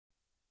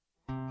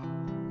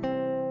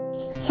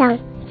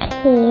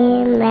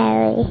Sancti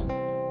Mary,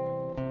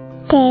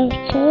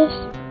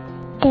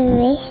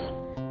 Totus2us.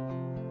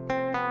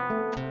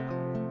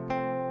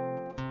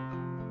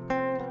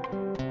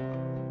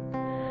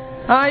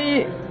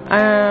 Hi,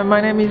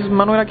 my name is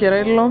Manuella,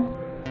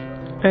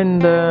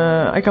 and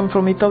I come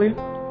from Italy.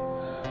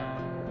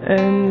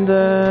 And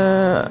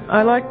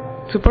I like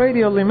to pray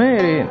the Holy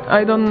Mary.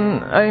 I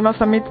must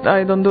admit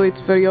I don't do it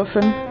very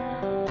often,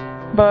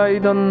 but I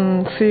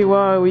don't see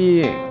why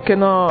we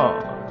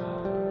cannot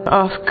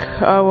ask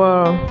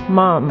our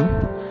mom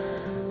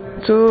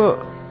to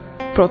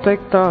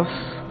protect us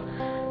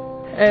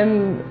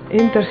and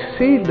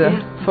intercede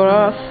for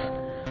us.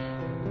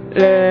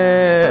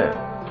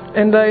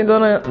 And I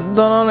don't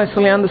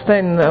honestly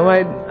understand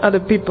why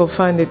other people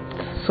find it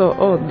so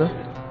odd.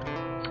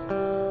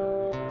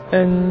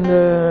 And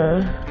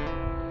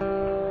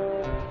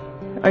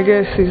I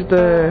guess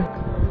the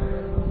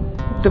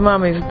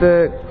mom is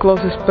the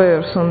closest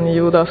person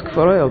you would ask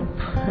for help.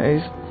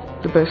 Is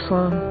the best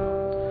one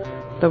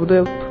that would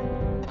help.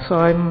 So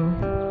I'm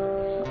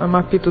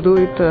happy to do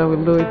it. I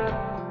will do it.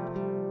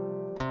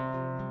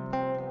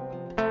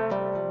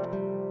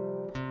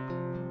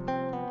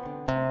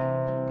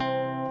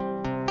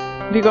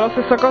 Dico la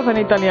stessa cosa in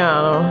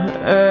italiano.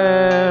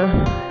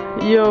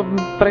 Io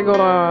prego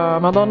la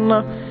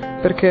Madonna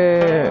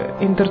perché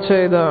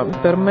interceda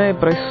per me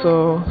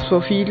presso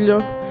suo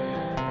figlio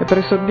e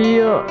presso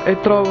Dio, e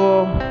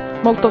trovo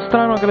molto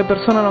strano che le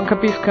persone non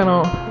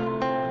capiscano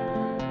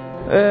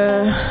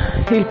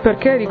il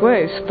perché di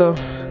questo.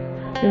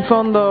 In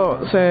fondo,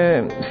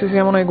 se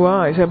siamo nei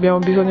guai, se abbiamo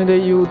bisogno di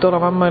aiuto, la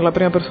mamma è la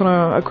prima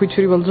persona a cui ci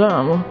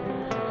rivolgiamo.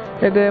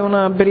 Ed è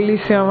una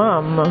bellissima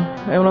mamma,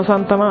 è una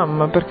santa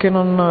mamma, perché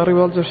non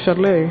rivolgersi a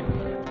lei?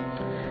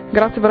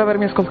 Grazie per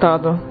avermi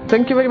ascoltato.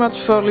 Thank you very much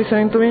for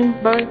listening to me.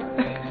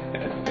 Bye.